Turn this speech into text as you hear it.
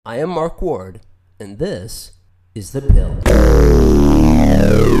I am Mark Ward, and this is The Pill.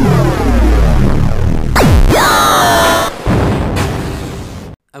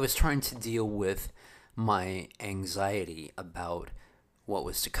 I was trying to deal with my anxiety about what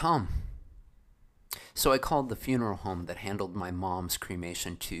was to come. So I called the funeral home that handled my mom's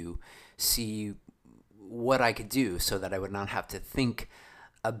cremation to see what I could do so that I would not have to think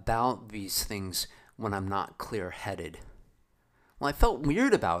about these things when I'm not clear-headed. Well, I felt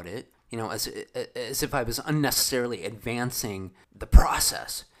weird about it, as if I was unnecessarily advancing the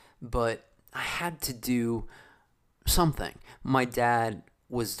process. But I had to do something. My dad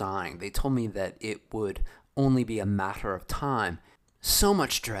was dying. They told me that it would only be a matter of time. So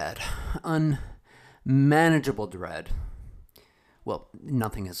much dread, unmanageable dread. Well,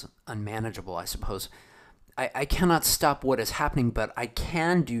 nothing is unmanageable, I suppose. I cannot stop what is happening, but I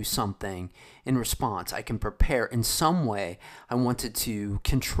can do something in response. I can prepare in some way. I wanted to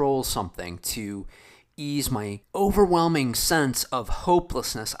control something to ease my overwhelming sense of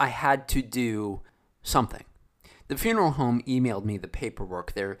hopelessness. I had to do something. The funeral home emailed me the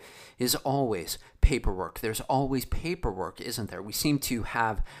paperwork. There is always paperwork. There's always paperwork, isn't there? We seem to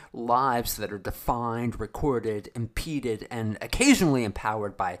have lives that are defined, recorded, impeded, and occasionally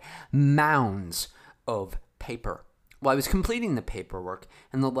empowered by mounds of paper. Well, I was completing the paperwork,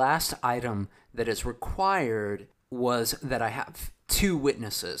 and the last item that is required was that I have 2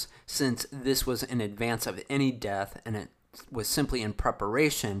 witnesses, since this was in advance of any death, and it was simply in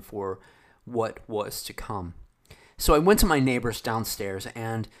preparation for what was to come. So I went to my neighbors downstairs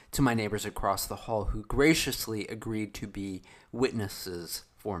and to my neighbors across the hall, who graciously agreed to be witnesses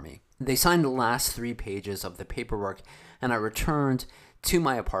for me. They signed the last 3 pages of the paperwork, and I returned to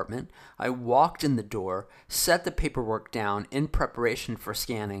my apartment. I walked in the door, set the paperwork down in preparation for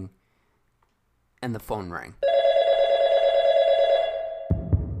scanning, and the phone rang.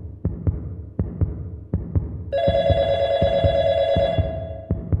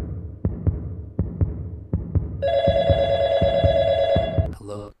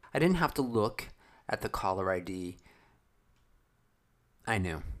 Hello. I didn't have to look at the caller ID. I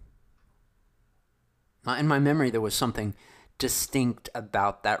knew. In my memory, there was something distinct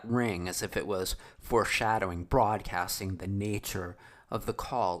about that ring, as if it was foreshadowing, broadcasting the nature of the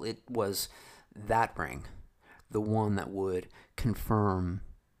call. It was that ring, the one that would confirm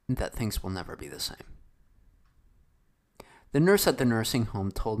that things will never be the same. The nurse at the nursing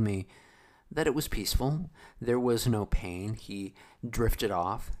home told me that it was peaceful. There was no pain. He drifted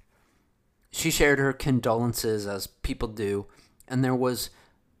off. She shared her condolences, as people do, and there was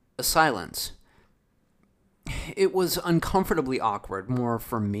a silence. It was uncomfortably awkward, more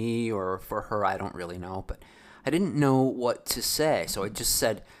for me or for her, I don't really know, but I didn't know what to say, so I just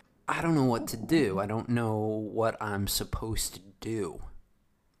said, I don't know what to do. I don't know what I'm supposed to do.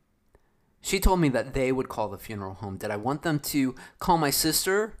 She told me that they would call the funeral home. Did I want them to call my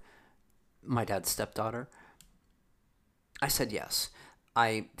sister, my dad's stepdaughter? I said yes.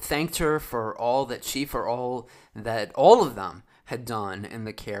 I thanked her for all of them had done in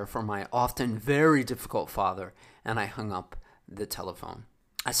the care for my often very difficult father, and I hung up the telephone.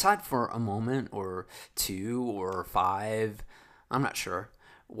 I sat for a moment or 2 or 5, I'm not sure,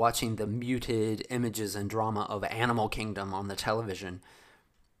 watching the muted images and drama of Animal Kingdom on the television.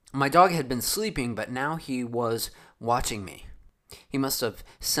 My dog had been sleeping, but now he was watching me. He must have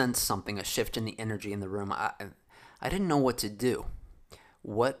sensed something, a shift in the energy in the room. I didn't know what to do.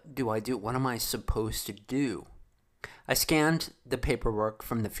 What do I do? What am I supposed to do? I scanned the paperwork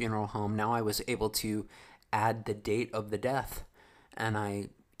from the funeral home. Now I was able to add the date of the death, and I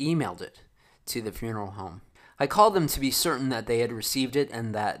emailed it to the funeral home. I called them to be certain that they had received it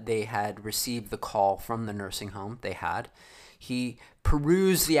and that they had received the call from the nursing home. They had. He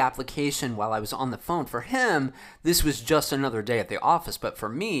perused the application while I was on the phone. For him, this was just another day at the office, but for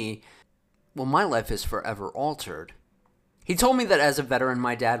me, well, my life is forever altered. He told me that as a veteran,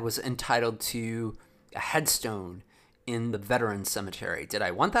 my dad was entitled to a headstone in the veterans cemetery. Did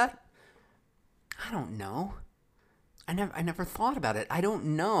I want that? I don't know. I never thought about it. I don't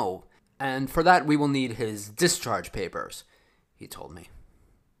know. And for that, we will need his discharge papers, he told me.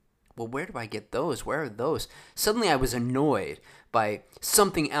 Well, where do I get those? Where are those? Suddenly I was annoyed by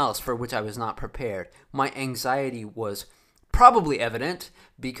something else for which I was not prepared. My anxiety was probably evident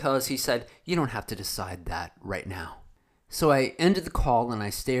because he said, you don't have to decide that right now. So I ended the call and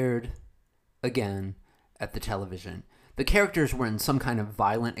I stared again at the television. The characters were in some kind of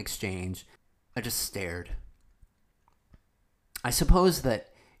violent exchange. I just stared. I suppose that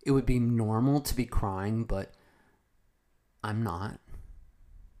it would be normal to be crying, but I'm not.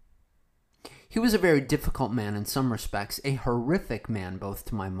 He was a very difficult man in some respects, a horrific man both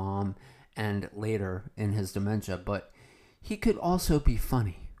to my mom and later in his dementia, but he could also be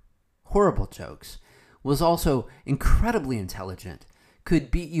funny. Horrible jokes. Was also incredibly intelligent.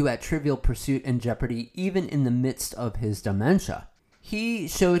 Could beat you at Trivial Pursuit and Jeopardy even in the midst of his dementia. He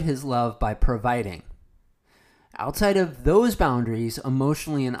showed his love by providing. Outside of those boundaries,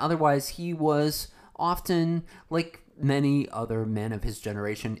 emotionally and otherwise, he was often, like many other men of his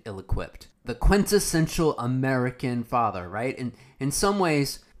generation, ill-equipped. The quintessential American father, right? And in some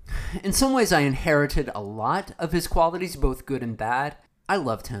ways, I inherited a lot of his qualities, both good and bad. I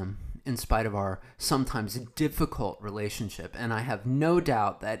loved him in spite of our sometimes difficult relationship, and I have no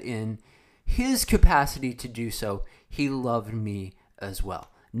doubt that in his capacity to do so, he loved me as well.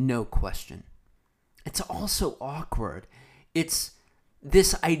 No question. It's also awkward. It's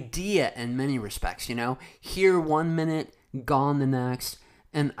this idea in many respects, here one minute, gone the next.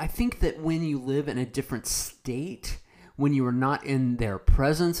 And I think that when you live in a different state, when you are not in their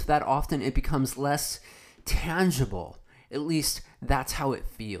presence that often, it becomes less tangible. At least that's how it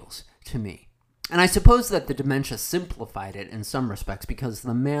feels to me. And I suppose that the dementia simplified it in some respects because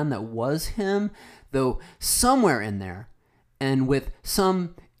the man that was him, though somewhere in there, and with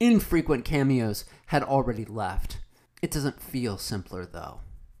some infrequent cameos, had already left. It doesn't feel simpler, though.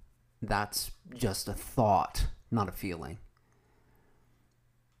 That's just a thought, not a feeling.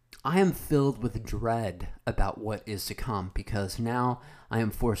 I am filled with dread about what is to come because now I am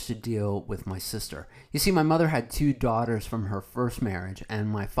forced to deal with my sister. You see, my mother had 2 daughters from her first marriage, and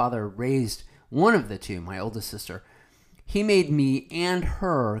my father raised one of the 2, my oldest sister. He made me and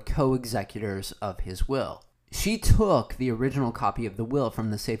her co-executors of his will. She took the original copy of the will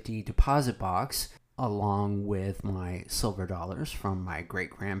from the safety deposit box, along with my silver dollars from my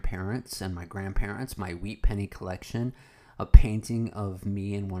great-grandparents and my grandparents, my wheat penny collection, a painting of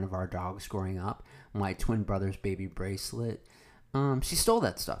me and one of our dogs growing up, my twin brother's baby bracelet. She stole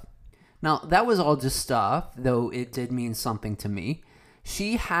that stuff. Now, that was all just stuff, though it did mean something to me.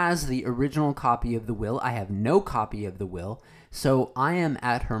 She has the original copy of the will. I have no copy of the will, so I am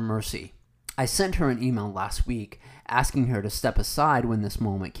at her mercy. I sent her an email last week asking her to step aside when this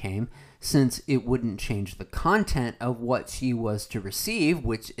moment came, since it wouldn't change the content of what she was to receive,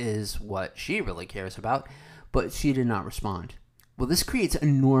 which is what she really cares about, but she did not respond. Well, this creates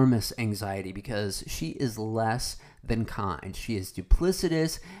enormous anxiety because she is less than kind. She is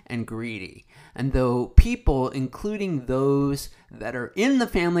duplicitous and greedy. And though people, including those that are in the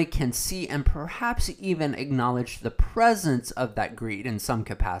family, can see and perhaps even acknowledge the presence of that greed in some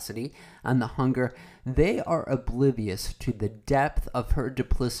capacity and the hunger, they are oblivious to the depth of her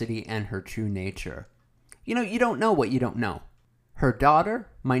duplicity and her true nature. You don't know what you don't know. Her daughter,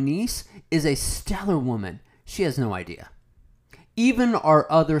 my niece, is a stellar woman. She has no idea. Even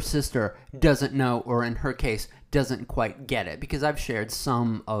our other sister doesn't know, or in her case, doesn't quite get it, because I've shared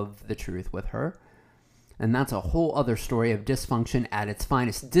some of the truth with her. And that's a whole other story of dysfunction at its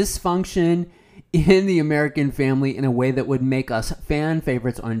finest. Dysfunction in the American family in a way that would make us fan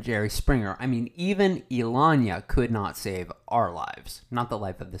favorites on Jerry Springer. I mean, even Elanya could not save our lives, not the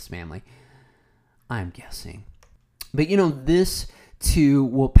life of this family. I'm guessing. But this too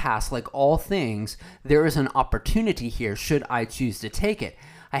will pass. Like all things, there is an opportunity here should I choose to take it.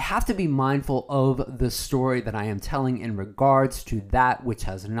 I have to be mindful of the story that I am telling in regards to that which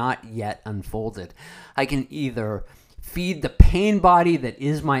has not yet unfolded. I can either feed the pain body that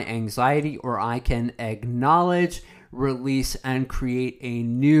is my anxiety, or I can acknowledge, release, and create a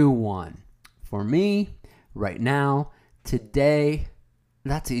new one. For me, right now, today,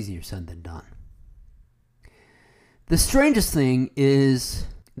 that's easier said than done. The strangest thing is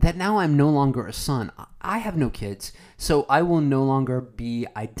that now I'm no longer a son. I have no kids, so I will no longer be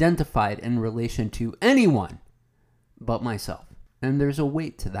identified in relation to anyone but myself. And there's a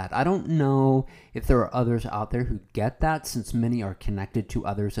weight to that. I don't know if there are others out there who get that, since many are connected to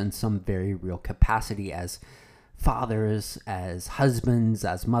others in some very real capacity as fathers, as husbands,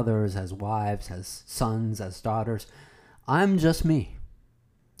 as mothers, as wives, as sons, as daughters. I'm just me.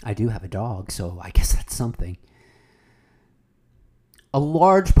 I do have a dog, so I guess that's something. A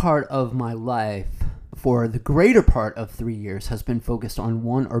large part of my life, for the greater part of 3 years, has been focused on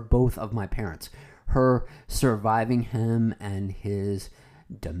one or both of my parents. Her surviving him and his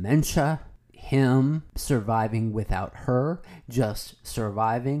dementia, him surviving without her, just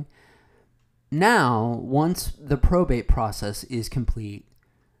surviving. Now, once the probate process is complete,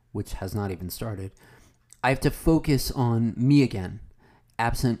 which has not even started, I have to focus on me again,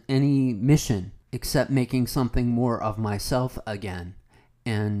 absent any mission except making something more of myself again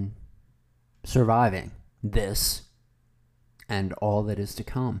and surviving this and all that is to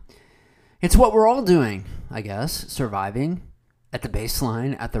come. It's what we're all doing, I guess, surviving at the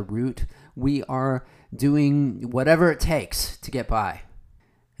baseline, at the root. We are doing whatever it takes to get by.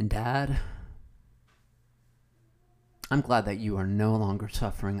 And Dad, I'm glad that you are no longer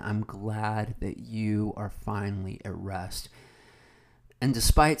suffering. I'm glad that you are finally at rest. And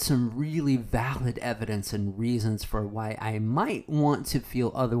despite some really valid evidence and reasons for why I might want to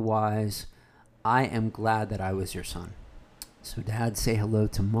feel otherwise, I am glad that I was your son. So Dad, say hello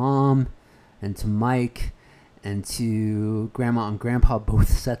to Mom and to Mike and to Grandma and Grandpa, both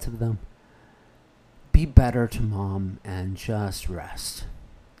sets of them. Be better to Mom and just rest.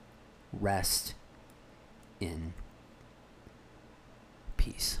 Rest in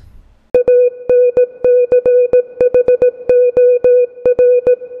peace.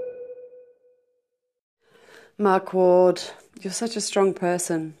 Mark Ward, you're such a strong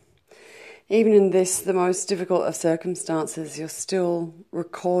person. Even in this, the most difficult of circumstances, you're still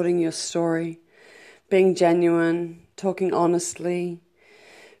recording your story, being genuine, talking honestly,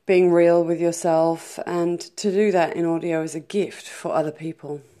 being real with yourself, and to do that in audio is a gift for other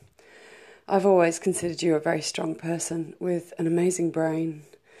people. I've always considered you a very strong person with an amazing brain.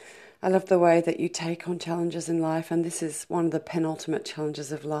 I love the way that you take on challenges in life, and this is one of the penultimate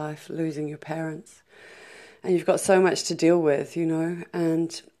challenges of life, losing your parents. And you've got so much to deal with,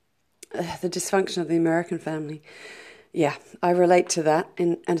 and the dysfunction of the American family. Yeah, I relate to that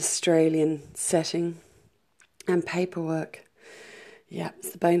in an Australian setting. And paperwork. Yeah, it's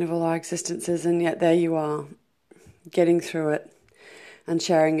the bane of all our existences, and yet there you are, getting through it and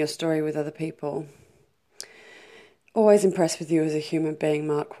sharing your story with other people. Always impressed with you as a human being,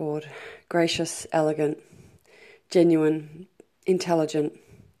 Mark Ward. Gracious, elegant, genuine, intelligent,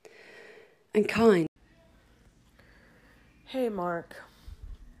 and kind. Hey Mark,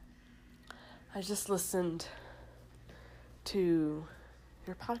 I just listened to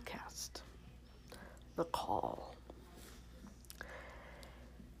your podcast, The Call,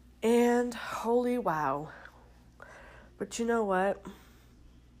 and holy wow, but you know what,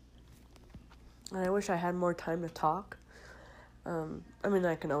 and I wish I had more time to talk.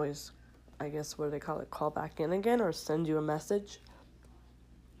 I can always, what do they call it, call back in again or send you a message,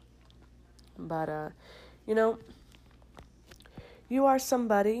 but you are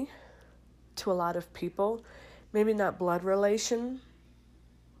somebody to a lot of people, maybe not blood relation,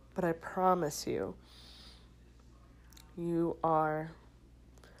 but I promise you, you are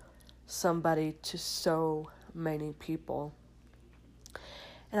somebody to so many people.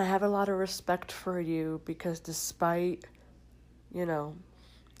 And I have a lot of respect for you because despite,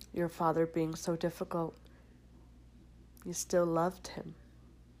 your father being so difficult, you still loved him.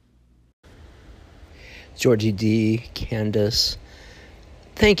 Georgie D, Candace,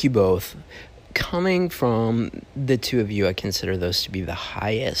 thank you both. Coming from the two of you, I consider those to be the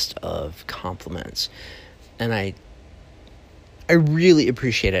highest of compliments. And I really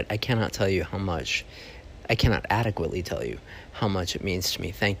appreciate it. I cannot adequately tell you how much it means to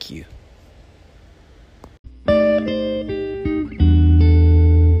me. Thank you.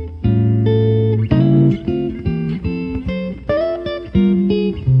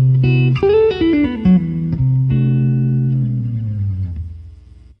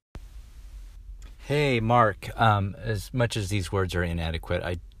 Hey, Mark, as much as these words are inadequate,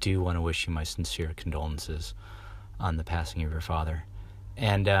 I do want to wish you my sincere condolences on the passing of your father.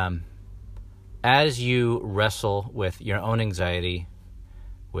 And as you wrestle with your own anxiety,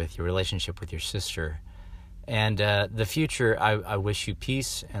 with your relationship with your sister, and the future, I wish you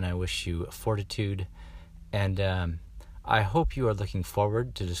peace, and I wish you fortitude, and I hope you are looking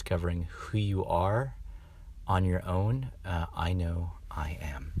forward to discovering who you are on your own. I know I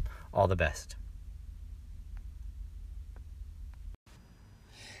am. All the best.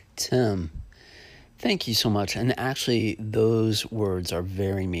 Tim, thank you so much. And actually, those words are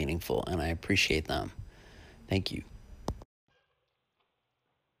very meaningful, and I appreciate them. Thank you.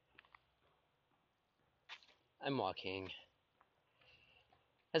 I'm walking,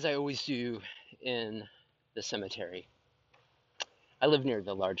 as I always do, in the cemetery. I live near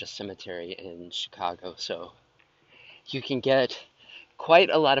the largest cemetery in Chicago, so you can get quite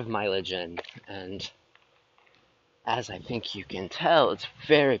a lot of mileage in, and as I think you can tell, it's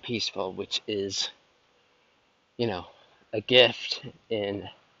very peaceful, which is, a gift in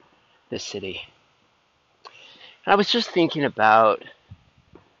the city. And I was just thinking about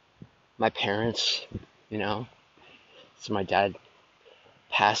my parents, So my dad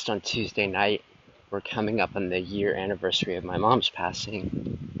passed on Tuesday night. We're coming up on the year anniversary of my mom's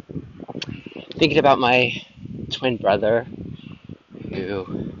passing. Thinking about my twin brother,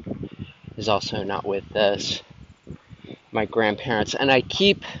 who is also not with us, my grandparents, and I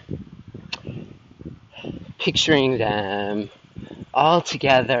keep picturing them all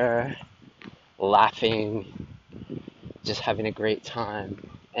together, laughing, just having a great time.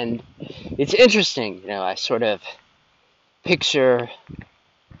 And it's interesting, I sort of picture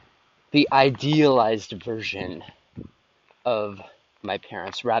the idealized version of my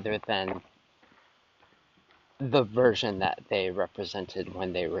parents rather than the version that they represented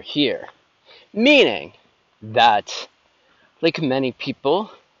when they were here. Meaning that, like many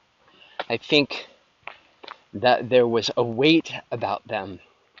people, I think that there was a weight about them.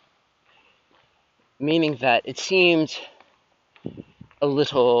 Meaning that it seemed a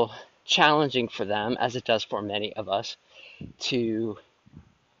little challenging for them, as it does for many of us, to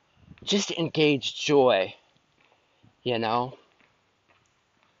just engage joy,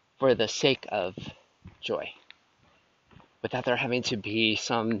 for the sake of joy, without there having to be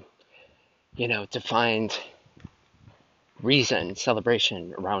some, defined reason,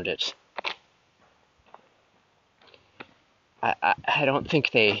 celebration around it. I don't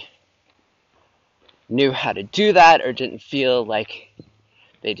think they knew how to do that, or didn't feel like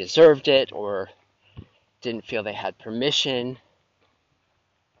they deserved it, or didn't feel they had permission.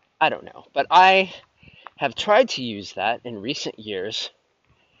 I don't know. But I have tried to use that in recent years,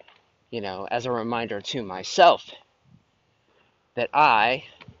 as a reminder to myself that I,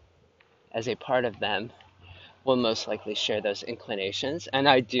 as a part of them, will most likely share those inclinations. And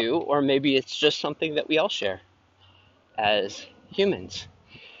I do, or maybe it's just something that we all share as humans.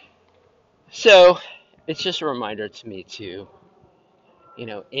 So it's just a reminder to me to,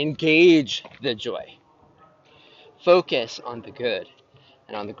 engage the joy. Focus on the good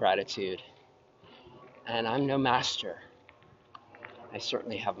and on the gratitude. And I'm no master. I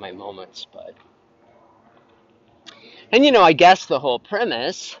certainly have my moments, but... And, I guess the whole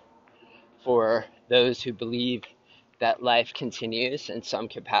premise for those who believe that life continues in some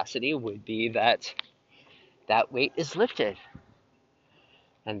capacity would be that that weight is lifted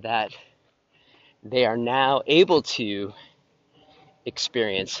and that they are now able to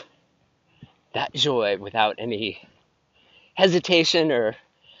experience that joy without any hesitation or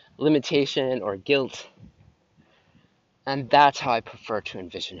limitation or guilt. And that's how I prefer to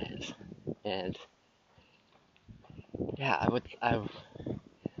envision it. And yeah,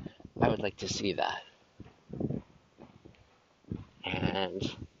 I would like to see that.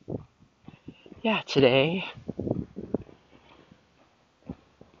 And yeah, today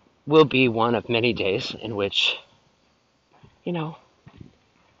will be one of many days in which,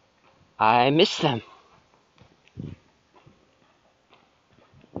 I miss them.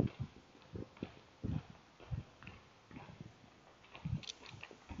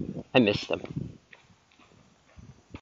 I miss them.